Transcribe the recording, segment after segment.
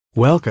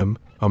Welcome,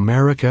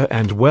 America,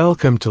 and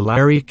welcome to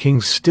Larry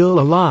King's Still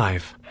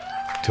Alive.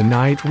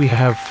 Tonight we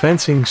have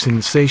fencing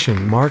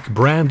sensation Mark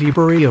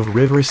Brandyberry of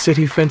River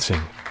City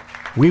Fencing.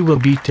 We will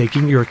be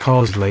taking your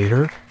calls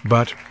later,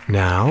 but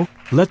now,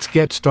 let's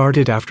get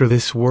started after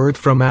this word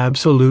from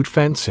Absolute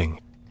Fencing.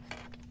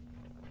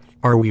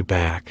 Are we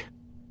back?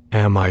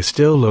 Am I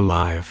still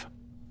alive?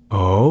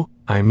 Oh,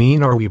 I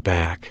mean, are we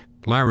back?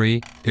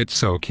 Larry,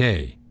 it's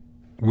okay.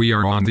 We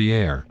are on the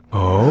air.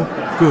 Oh,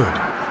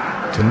 good.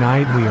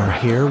 Tonight we are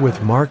here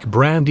with Mark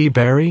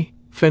Brandyberry,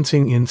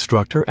 fencing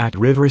instructor at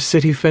River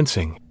City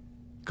Fencing.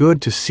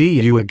 Good to see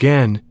you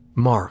again,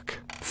 Mark.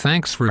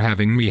 Thanks for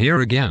having me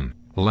here again,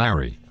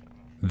 Larry.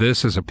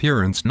 This is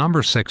appearance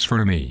number 6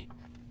 for me.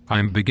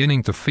 I'm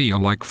beginning to feel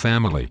like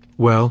family.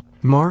 Well,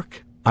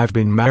 Mark, I've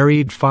been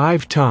married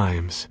 5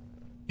 times.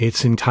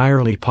 It's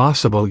entirely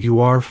possible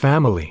you are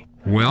family.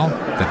 Well,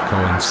 that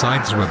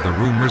coincides with the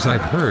rumors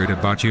I've heard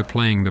about you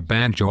playing the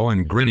banjo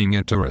and grinning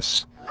at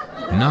tourists.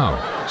 No,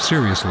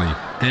 seriously,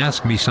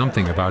 ask me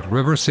something about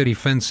River City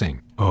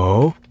Fencing.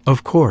 Oh,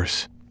 of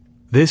course.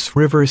 This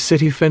River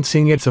City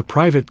Fencing, it's a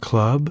private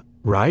club,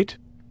 right?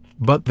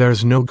 But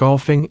there's no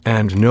golfing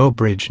and no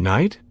bridge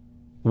night?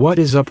 What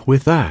is up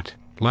with that?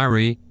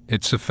 Larry,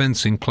 it's a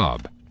fencing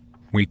club.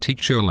 We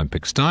teach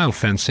Olympic-style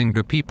fencing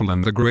to people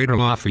in the greater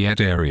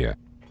Lafayette area.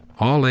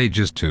 All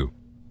ages too.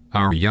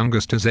 Our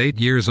youngest is 8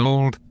 years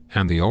old,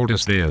 and the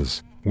oldest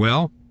is,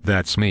 well,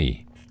 that's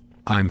me.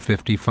 I'm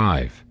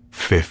 55.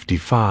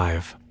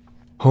 55.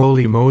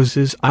 Holy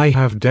Moses, I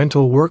have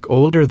dental work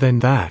older than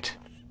that.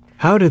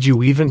 How did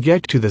you even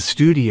get to the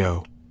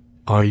studio?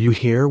 Are you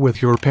here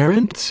with your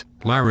parents?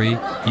 Larry,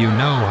 you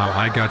know how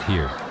I got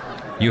here.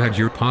 You had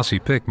your posse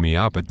pick me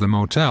up at the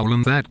motel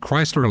in that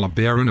Chrysler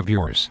LeBaron of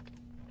yours.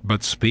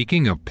 But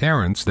speaking of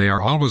parents, they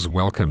are always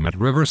welcome at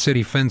River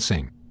City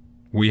Fencing.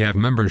 We have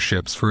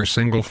memberships for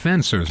single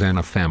fencers and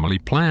a family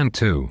plan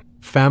too.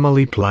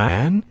 Family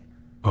plan?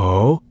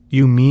 Oh,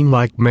 you mean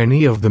like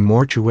many of the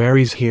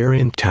mortuaries here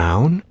in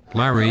town?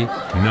 Larry,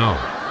 no.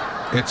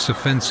 It's a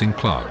fencing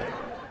club.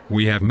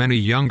 We have many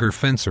younger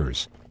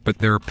fencers, but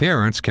their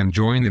parents can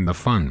join in the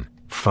fun.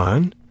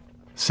 Fun?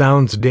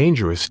 Sounds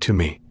dangerous to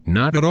me.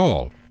 Not at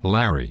all,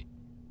 Larry.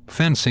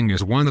 Fencing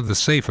is one of the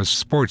safest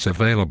sports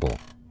available.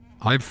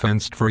 I've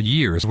fenced for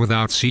years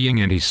without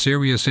seeing any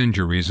serious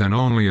injuries and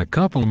only a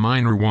couple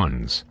minor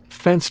ones.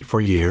 Fenced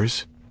for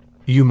years?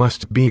 You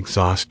must be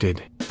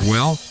exhausted.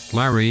 Well,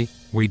 Larry,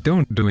 we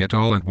don't do it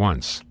all at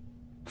once.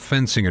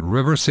 Fencing at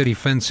River City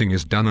Fencing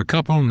is done a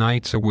couple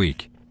nights a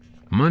week.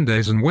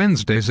 Mondays and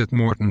Wednesdays at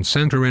Morton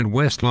Center in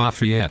West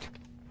Lafayette.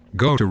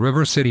 Go to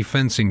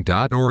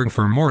rivercityfencing.org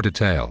for more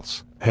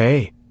details.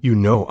 Hey, you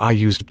know I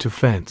used to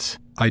fence.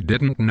 I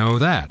didn't know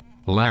that,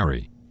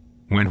 Larry.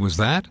 When was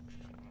that?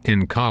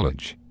 In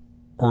college.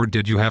 Or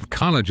did you have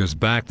colleges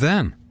back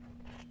then?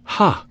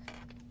 Ha!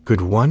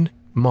 Good one,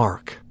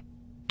 Mark.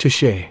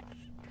 Touché.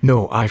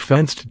 No, I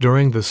fenced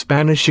during the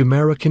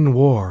Spanish-American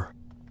War.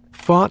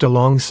 Fought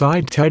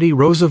alongside Teddy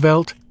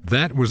Roosevelt.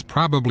 That was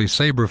probably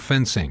saber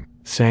fencing.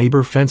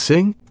 Saber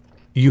fencing?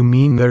 You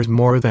mean there's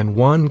more than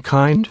one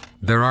kind?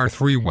 There are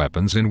 3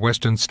 weapons in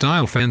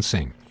Western-style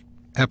fencing.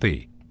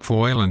 Épée,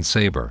 foil and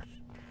saber.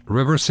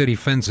 River City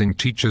Fencing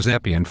teaches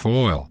épée and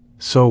foil.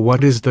 So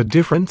what is the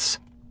difference?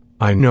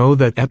 I know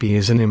that épée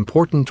is an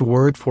important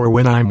word for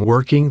when I'm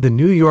working the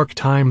New York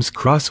Times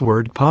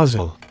crossword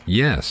puzzle.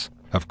 Yes,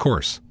 of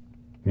course.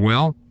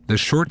 Well, the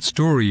short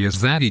story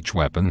is that each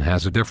weapon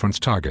has a different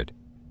target.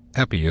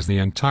 Épée is the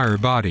entire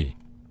body.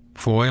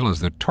 Foil is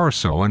the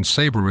torso and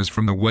saber is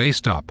from the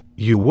waist up.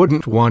 You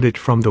wouldn't want it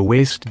from the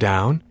waist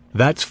down,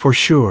 that's for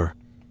sure.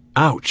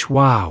 Ouch,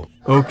 wow.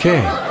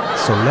 Okay,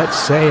 so let's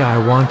say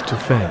I want to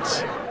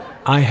fence.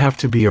 I have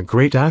to be a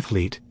great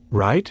athlete,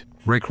 right?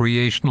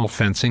 Recreational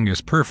fencing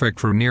is perfect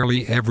for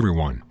nearly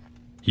everyone.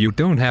 You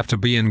don't have to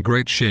be in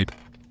great shape.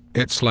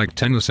 It's like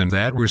tennis in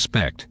that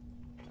respect.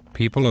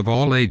 People of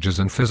all ages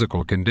and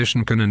physical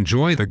condition can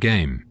enjoy the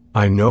game.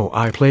 I know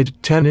I played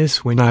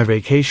tennis when I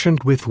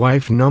vacationed with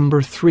wife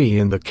number 3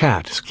 in the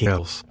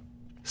Catskills.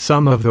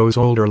 Some of those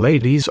older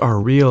ladies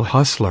are real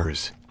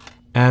hustlers.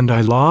 And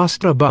I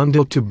lost a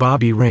bundle to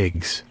Bobby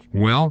Riggs.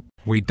 Well,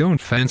 we don't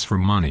fence for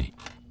money.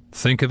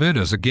 Think of it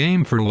as a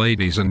game for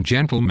ladies and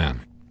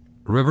gentlemen.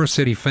 River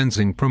City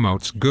Fencing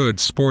promotes good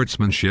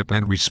sportsmanship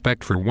and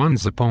respect for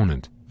one's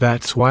opponent.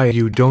 That's why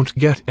you don't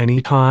get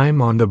any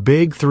time on the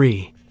big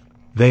 3.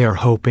 They are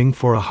hoping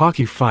for a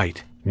hockey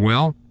fight.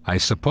 Well, I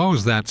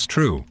suppose that's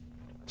true.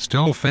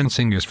 Still,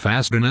 fencing is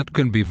fast and it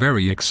can be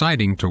very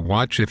exciting to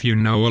watch if you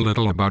know a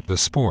little about the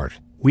sport.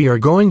 We are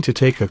going to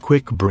take a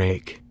quick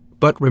break.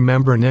 But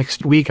remember,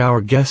 next week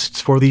our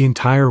guests for the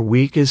entire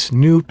week is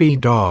Snoopy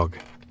Dog.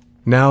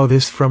 Now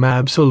this from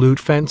Absolute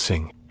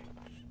Fencing.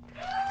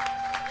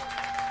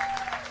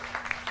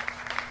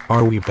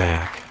 Are we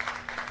back?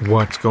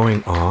 What's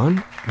going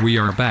on? We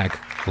are back,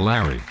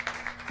 Larry.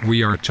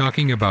 We are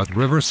talking about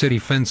River City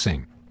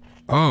Fencing.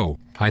 Oh,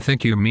 I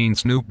think you mean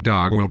Snoop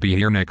Dogg will be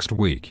here next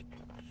week.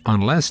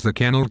 Unless the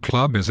Kennel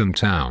Club is in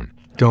town.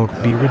 Don't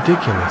be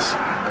ridiculous.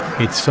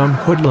 It's some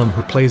hoodlum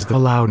who plays the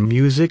loud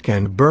music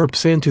and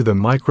burps into the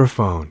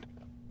microphone.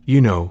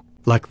 You know,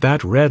 like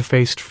that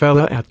red-faced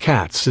fella at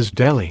Katz's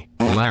Deli.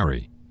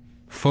 Larry,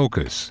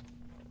 focus.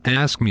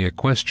 Ask me a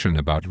question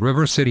about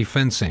River City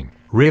fencing.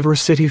 River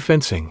City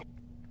fencing.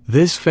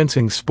 This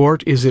fencing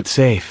sport, is it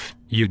safe?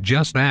 You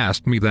just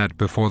asked me that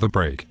before the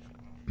break.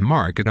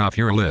 Mark it off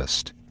your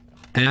list.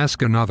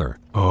 Ask another.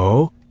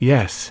 Oh,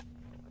 yes.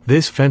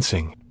 This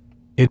fencing.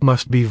 It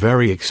must be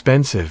very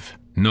expensive.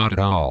 Not at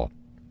all.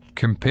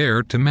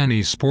 Compared to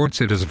many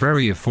sports, it is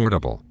very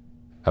affordable.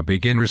 A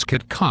beginner's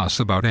kit costs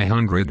about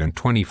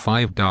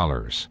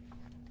 $125.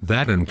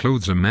 That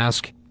includes a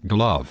mask,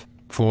 glove,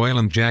 foil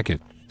and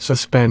jacket.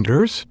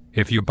 Suspenders?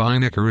 If you buy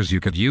knickers, you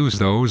could use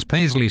those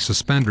paisley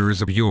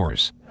suspenders of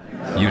yours.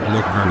 You'd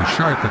look very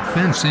sharp at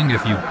fencing,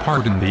 if you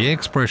pardon the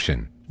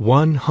expression.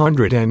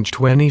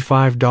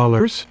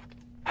 $125?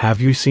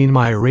 Have you seen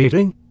my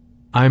rating?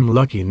 I'm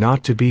lucky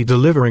not to be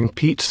delivering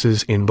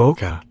pizzas in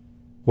Boca.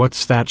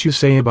 What's that you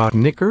say about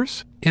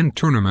knickers? In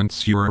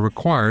tournaments, you are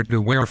required to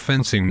wear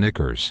fencing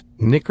knickers.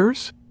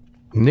 Knickers?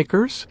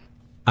 Knickers?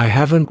 I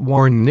haven't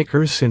worn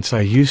knickers since I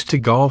used to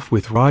golf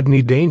with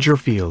Rodney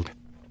Dangerfield.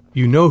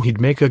 You know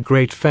he'd make a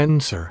great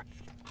fencer.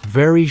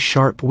 Very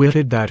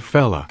sharp-witted, that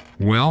fella.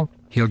 Well,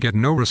 he'll get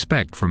no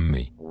respect from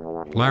me.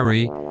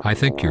 Larry, I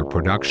think your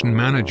production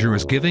manager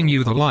is giving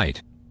you the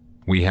light.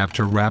 We have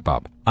to wrap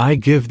up. I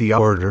give the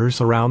orders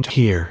around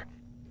here.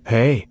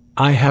 Hey,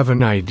 I have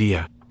an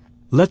idea.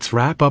 Let's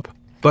wrap up,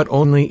 but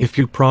only if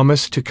you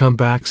promise to come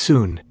back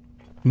soon.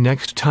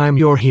 Next time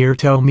you're here,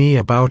 tell me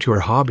about your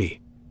hobby.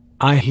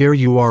 I hear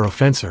you are a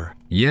fencer.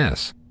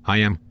 Yes, I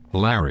am,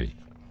 Larry.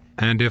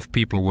 And if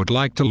people would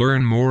like to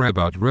learn more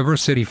about River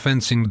City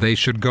fencing, they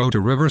should go to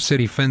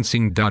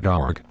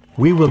rivercityfencing.org.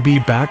 We will be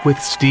back with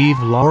Steve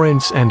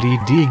Lawrence and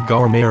E.D.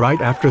 Gourmet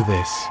right after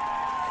this.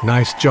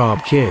 Nice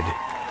job, kid.